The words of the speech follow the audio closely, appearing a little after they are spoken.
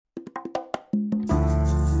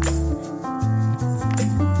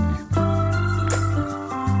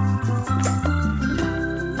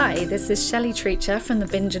this is Shelley Treacher from the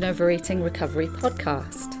Binge and Overeating Recovery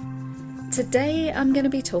podcast. Today I'm going to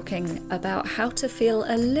be talking about how to feel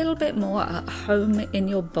a little bit more at home in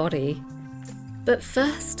your body. But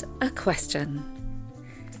first, a question.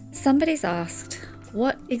 Somebody's asked,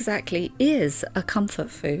 what exactly is a comfort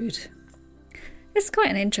food? It's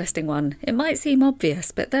quite an interesting one. It might seem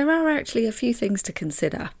obvious, but there are actually a few things to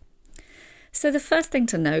consider. So the first thing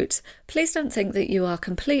to note, please don't think that you are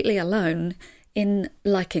completely alone in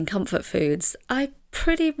liking comfort foods. I'm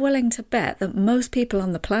pretty willing to bet that most people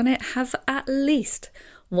on the planet have at least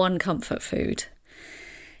one comfort food.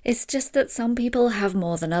 It's just that some people have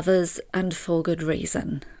more than others, and for good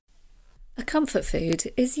reason. A comfort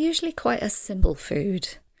food is usually quite a simple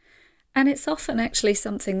food, and it's often actually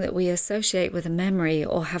something that we associate with a memory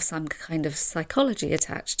or have some kind of psychology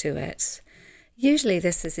attached to it. Usually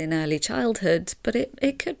this is in early childhood, but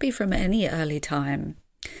it could be from any early time.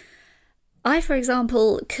 I, for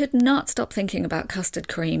example, could not stop thinking about custard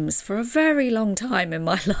creams for a very long time in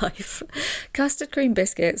my life. Custard cream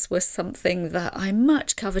biscuits were something that I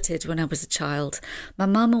much coveted when I was a child. My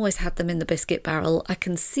mum always had them in the biscuit barrel. I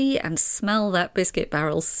can see and smell that biscuit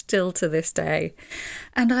barrel still to this day.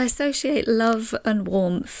 And I associate love and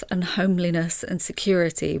warmth and homeliness and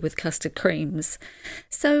security with custard creams.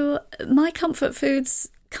 So my comfort foods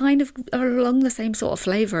kind of are along the same sort of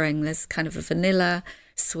flavouring. There's kind of a vanilla,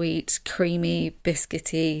 sweet, creamy,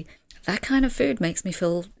 biscuity. That kind of food makes me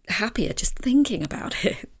feel happier just thinking about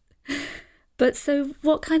it. But so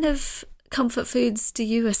what kind of comfort foods do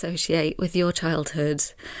you associate with your childhood?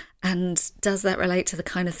 And does that relate to the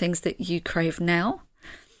kind of things that you crave now?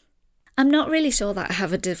 I'm not really sure that I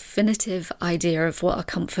have a definitive idea of what a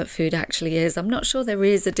comfort food actually is. I'm not sure there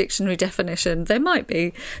is a dictionary definition. There might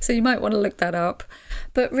be, so you might want to look that up.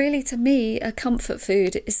 But really, to me, a comfort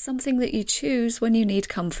food is something that you choose when you need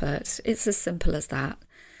comfort. It's as simple as that.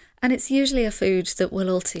 And it's usually a food that will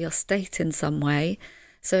alter your state in some way.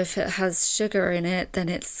 So if it has sugar in it, then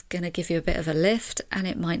it's going to give you a bit of a lift, and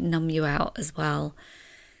it might numb you out as well.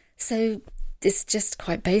 So it's just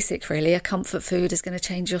quite basic, really. A comfort food is going to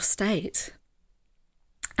change your state.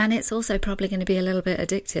 And it's also probably going to be a little bit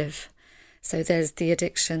addictive. So there's the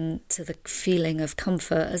addiction to the feeling of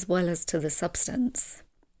comfort as well as to the substance.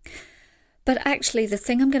 But actually, the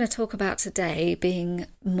thing I'm going to talk about today, being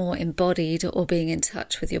more embodied or being in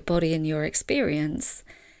touch with your body and your experience,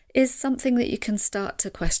 is something that you can start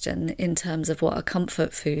to question in terms of what a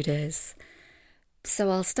comfort food is.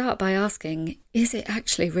 So I'll start by asking, is it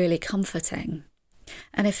actually really comforting?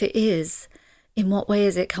 And if it is, in what way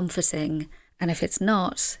is it comforting? And if it's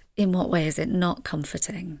not, in what way is it not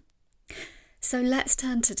comforting? So let's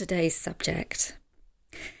turn to today's subject.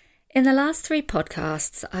 In the last 3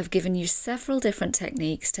 podcasts, I've given you several different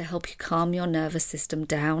techniques to help you calm your nervous system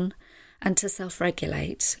down and to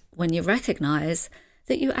self-regulate when you recognise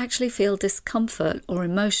that you actually feel discomfort or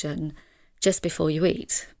emotion just before you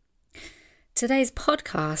eat. Today's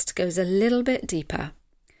podcast goes a little bit deeper.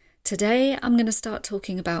 Today, I'm going to start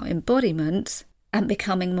talking about embodiment and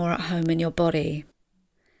becoming more at home in your body.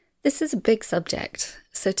 This is a big subject,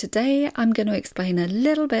 so today I'm going to explain a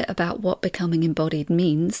little bit about what becoming embodied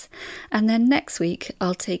means, and then next week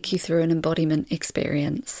I'll take you through an embodiment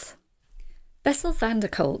experience. Bessel van der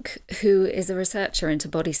Kolk, who is a researcher into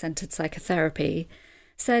body-centered psychotherapy,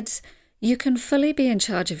 said, "You can fully be in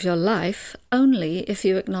charge of your life only if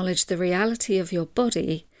you acknowledge the reality of your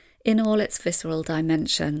body in all its visceral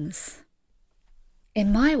dimensions."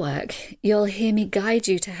 In my work, you'll hear me guide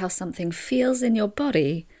you to how something feels in your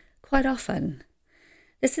body quite often.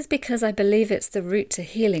 This is because I believe it's the route to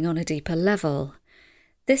healing on a deeper level.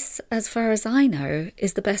 This, as far as I know,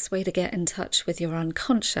 is the best way to get in touch with your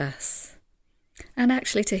unconscious and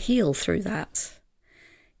actually to heal through that.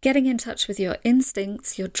 Getting in touch with your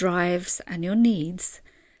instincts, your drives, and your needs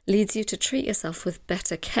leads you to treat yourself with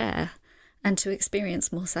better care and to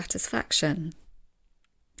experience more satisfaction.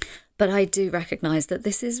 But I do recognise that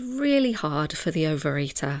this is really hard for the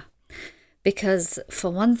overeater because, for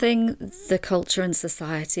one thing, the culture and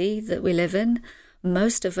society that we live in,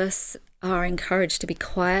 most of us are encouraged to be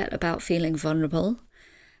quiet about feeling vulnerable.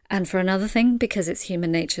 And for another thing, because it's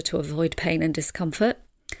human nature to avoid pain and discomfort,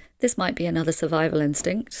 this might be another survival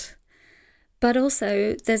instinct. But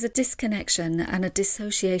also, there's a disconnection and a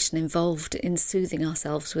dissociation involved in soothing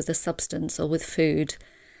ourselves with a substance or with food.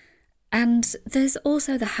 And there's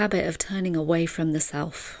also the habit of turning away from the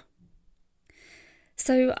self.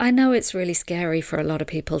 So I know it's really scary for a lot of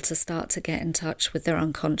people to start to get in touch with their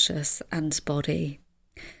unconscious and body.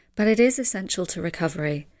 But it is essential to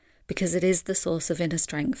recovery because it is the source of inner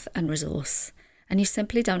strength and resource. And you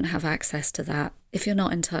simply don't have access to that if you're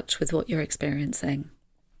not in touch with what you're experiencing.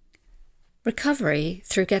 Recovery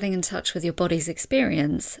through getting in touch with your body's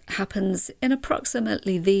experience happens in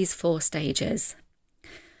approximately these 4 stages.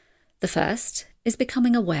 The first is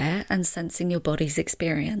becoming aware and sensing your body's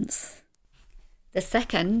experience. The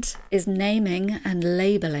second is naming and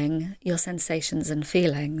labelling your sensations and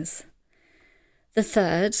feelings. The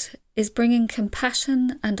third is bringing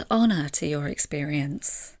compassion and honour to your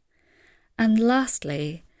experience. And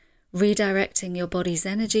lastly, redirecting your body's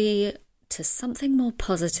energy to something more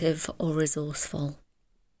positive or resourceful.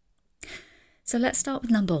 So let's start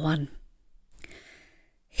with number 1.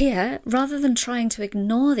 Here, rather than trying to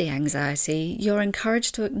ignore the anxiety, you're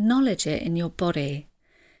encouraged to acknowledge it in your body,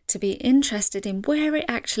 to be interested in where it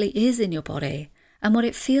actually is in your body and what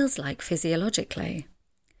it feels like physiologically.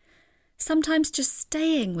 Sometimes just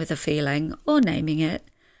staying with a feeling or naming it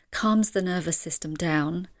calms the nervous system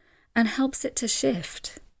down and helps it to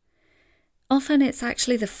shift. Often it's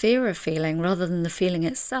actually the fear of feeling rather than the feeling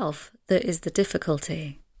itself that is the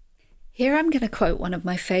difficulty. Here I'm going to quote one of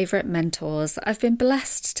my favourite mentors. I've been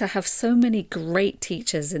blessed to have so many great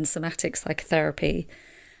teachers in somatic psychotherapy,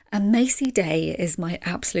 and Macy Day is my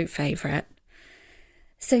absolute favourite.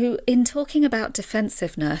 So in talking about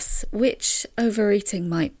defensiveness, which overeating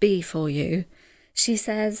might be for you, she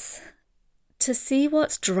says, to see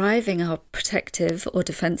what's driving our protective or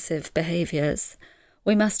defensive behaviours,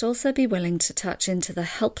 we must also be willing to touch into the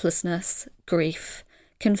helplessness, grief,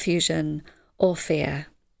 confusion, or fear.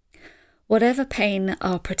 Whatever pain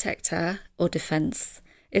our protector or defence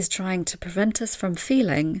is trying to prevent us from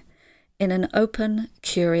feeling in an open,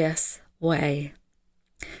 curious way.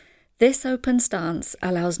 This open stance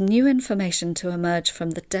allows new information to emerge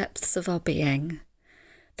from the depths of our being.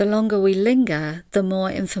 The longer we linger, the more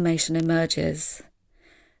information emerges.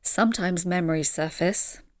 Sometimes memories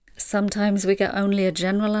surface. Sometimes we get only a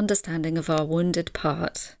general understanding of our wounded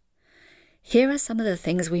part. Here are some of the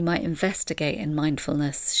things we might investigate in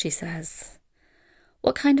mindfulness, she says.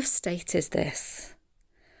 What kind of state is this?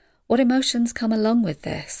 What emotions come along with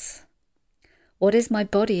this? What is my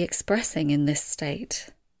body expressing in this state?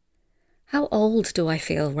 How old do I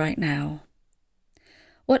feel right now?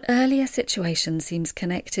 What earlier situation seems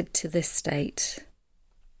connected to this state?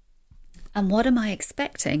 And what am I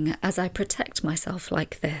expecting as I protect myself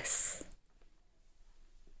like this?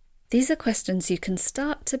 These are questions you can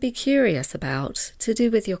start to be curious about to do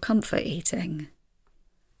with your comfort eating.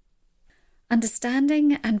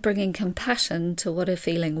 Understanding and bringing compassion to what a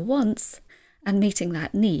feeling wants and meeting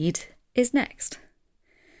that need is next.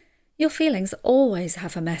 Your feelings always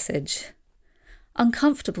have a message.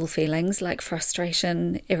 Uncomfortable feelings like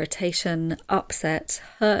frustration, irritation, upset,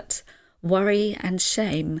 hurt, worry, and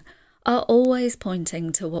shame are always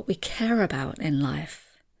pointing to what we care about in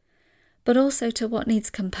life, but also to what needs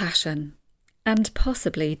compassion and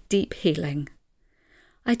possibly deep healing.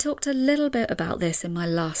 I talked a little bit about this in my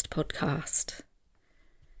last podcast.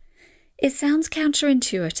 It sounds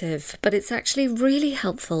counterintuitive, but it's actually really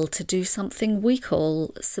helpful to do something we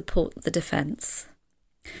call support the defense.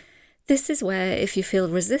 This is where if you feel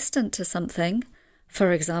resistant to something,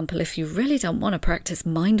 for example, if you really don't want to practice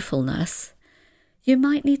mindfulness, you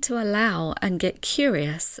might need to allow and get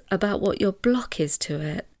curious about what your block is to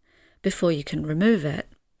it before you can remove it.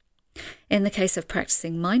 In the case of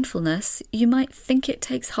practicing mindfulness, you might think it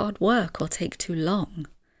takes hard work or take too long.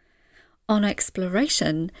 On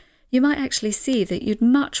exploration, you might actually see that you'd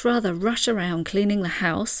much rather rush around cleaning the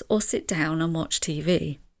house or sit down and watch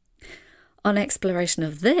TV. On exploration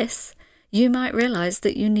of this, you might realise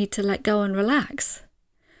that you need to let go and relax,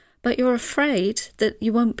 but you're afraid that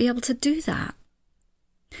you won't be able to do that.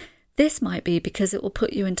 This might be because it will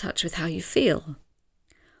put you in touch with how you feel.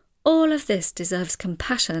 All of this deserves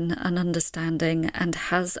compassion and understanding and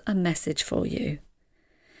has a message for you.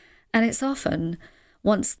 And it's often,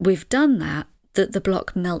 once we've done that the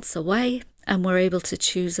block melts away and we're able to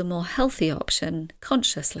choose a more healthy option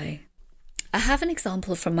consciously. I have an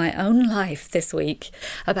example from my own life this week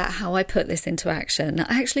about how I put this into action.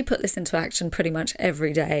 I actually put this into action pretty much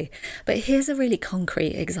every day, but here's a really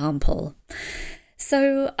concrete example.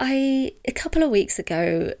 So a couple of weeks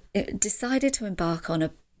ago, decided to embark on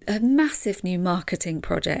a massive new marketing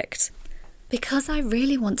project because I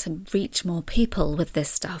really want to reach more people with this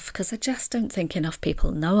stuff because I just don't think enough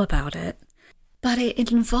people know about it. But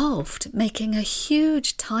it involved making a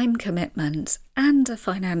huge time commitment and a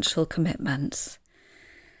financial commitment.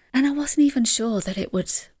 And I wasn't even sure that it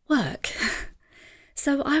would work.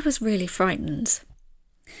 So I was really frightened.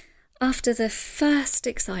 After the first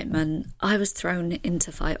excitement, I was thrown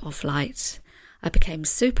into fight or flight. I became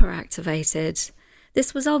super activated.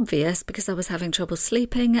 This was obvious because I was having trouble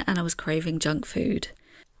sleeping and I was craving junk food.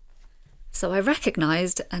 So I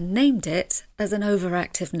recognised and named it as an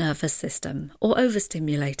overactive nervous system or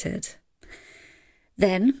overstimulated.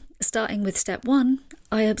 Then, starting with step 1,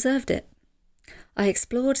 I observed it. I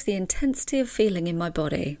explored the intensity of feeling in my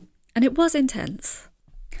body, and it was intense.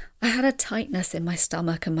 I had a tightness in my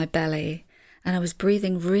stomach and my belly, and I was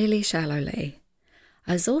breathing really shallowly.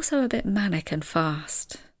 I was also a bit manic and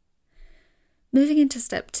fast. Moving into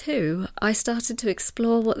step 2, I started to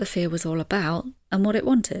explore what the fear was all about and what it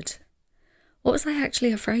wanted. What was I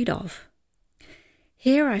actually afraid of?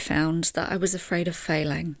 Here I found that I was afraid of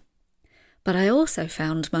failing, but I also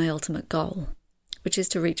found my ultimate goal, which is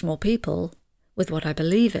to reach more people with what I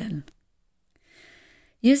believe in.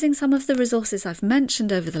 Using some of the resources I've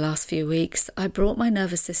mentioned over the last few weeks, I brought my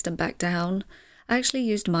nervous system back down. I actually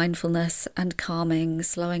used mindfulness and calming,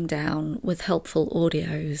 slowing down with helpful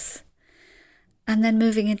audios. And then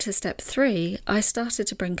moving into step 3, I started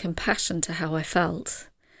to bring compassion to how I felt,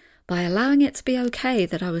 by allowing it to be okay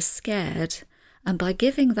that I was scared, and by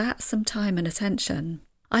giving that some time and attention.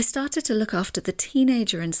 I started to look after the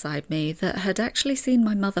teenager inside me that had actually seen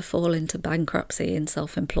my mother fall into bankruptcy in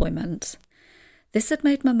self-employment. This had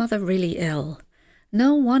made my mother really ill.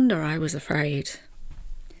 No wonder I was afraid.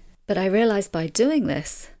 But I realised by doing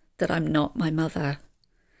this that I'm not my mother.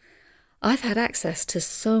 I've had access to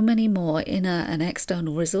so many more inner and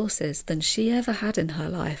external resources than she ever had in her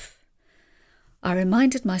life. I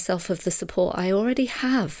reminded myself of the support I already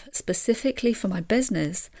have, specifically for my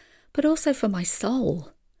business, but also for my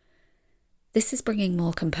soul. This is bringing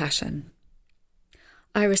more compassion.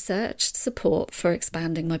 I researched support for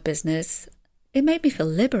expanding my business. It made me feel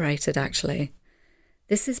liberated, actually.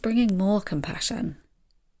 This is bringing more compassion.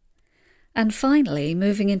 And finally,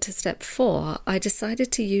 moving into step 4, I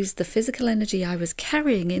decided to use the physical energy I was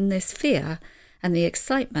carrying in this fear and the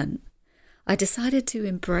excitement. I decided to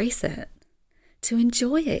embrace it, to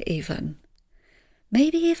enjoy it even,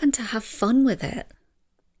 maybe even to have fun with it.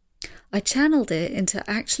 I channeled it into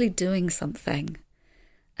actually doing something,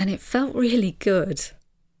 and it felt really good.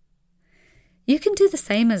 You can do the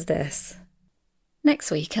same as this.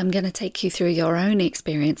 Next week, I'm going to take you through your own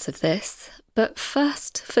experience of this, but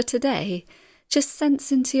first, for today, just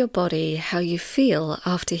sense into your body how you feel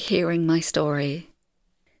after hearing my story.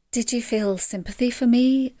 Did you feel sympathy for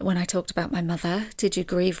me when I talked about my mother? Did you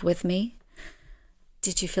grieve with me?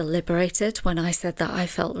 Did you feel liberated when I said that I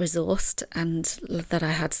felt resourced and that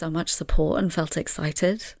I had so much support and felt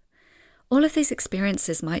excited? All of these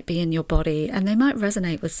experiences might be in your body and they might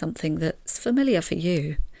resonate with something that's familiar for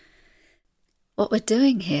you. What we're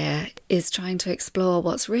doing here is trying to explore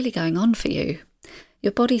what's really going on for you.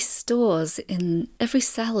 Your body stores in every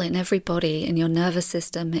cell in every body, in your nervous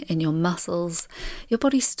system, in your muscles. Your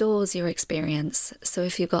body stores your experience. So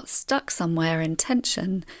if you got stuck somewhere in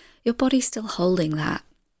tension, your body's still holding that.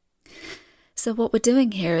 So what we're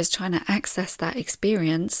doing here is trying to access that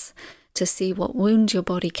experience, to see what wound your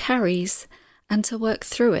body carries, and to work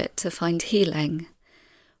through it to find healing.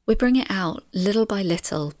 We bring it out little by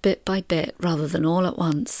little, bit by bit, rather than all at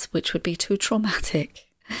once, which would be too traumatic.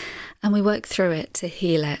 And we work through it to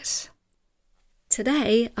heal it.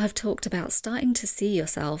 Today, I've talked about starting to see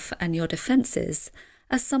yourself and your defences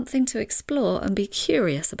as something to explore and be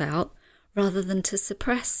curious about, rather than to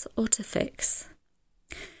suppress or to fix.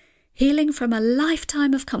 Healing from a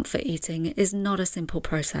lifetime of comfort eating is not a simple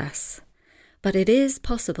process, but it is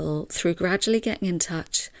possible through gradually getting in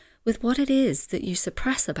touch with what it is that you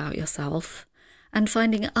suppress about yourself and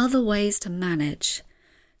finding other ways to manage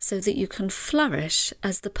so that you can flourish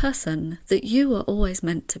as the person that you were always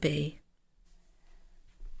meant to be.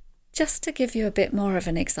 Just to give you a bit more of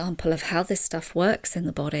an example of how this stuff works in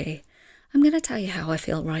the body, I'm going to tell you how I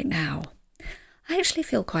feel right now. I actually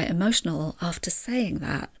feel quite emotional after saying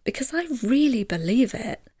that because I really believe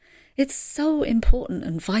it. It's so important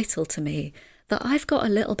and vital to me that I've got a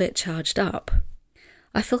little bit charged up.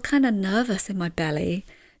 I feel kind of nervous in my belly,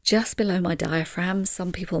 just below my diaphragm.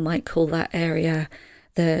 Some people might call that area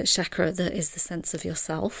the chakra that is the sense of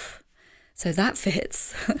yourself. So that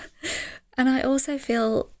fits. And I also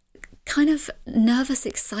feel kind of nervous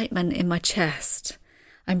excitement in my chest.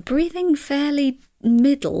 I'm breathing fairly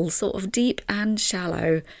middle, sort of deep and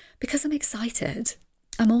shallow, because I'm excited.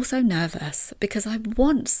 I'm also nervous because I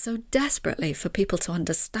want so desperately for people to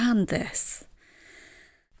understand this.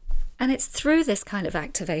 And it's through this kind of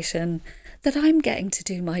activation that I'm getting to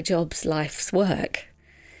do my job's life's work.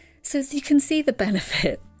 So you can see the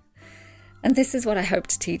benefit. And this is what I hope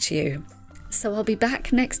to teach you. So I'll be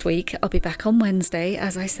back next week. I'll be back on Wednesday.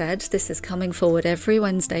 As I said, this is coming forward every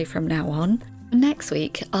Wednesday from now on. Next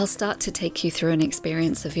week, I'll start to take you through an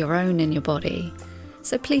experience of your own in your body.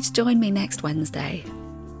 So please join me next Wednesday.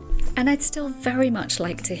 And I'd still very much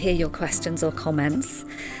like to hear your questions or comments.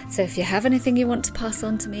 So if you have anything you want to pass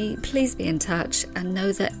on to me, please be in touch, and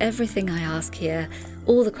know that everything I ask here,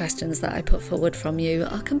 all the questions that I put forward from you,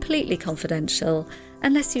 are completely confidential,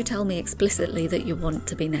 unless you tell me explicitly that you want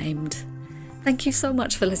to be named. Thank you so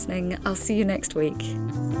much for listening. I'll see you next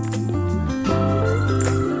week.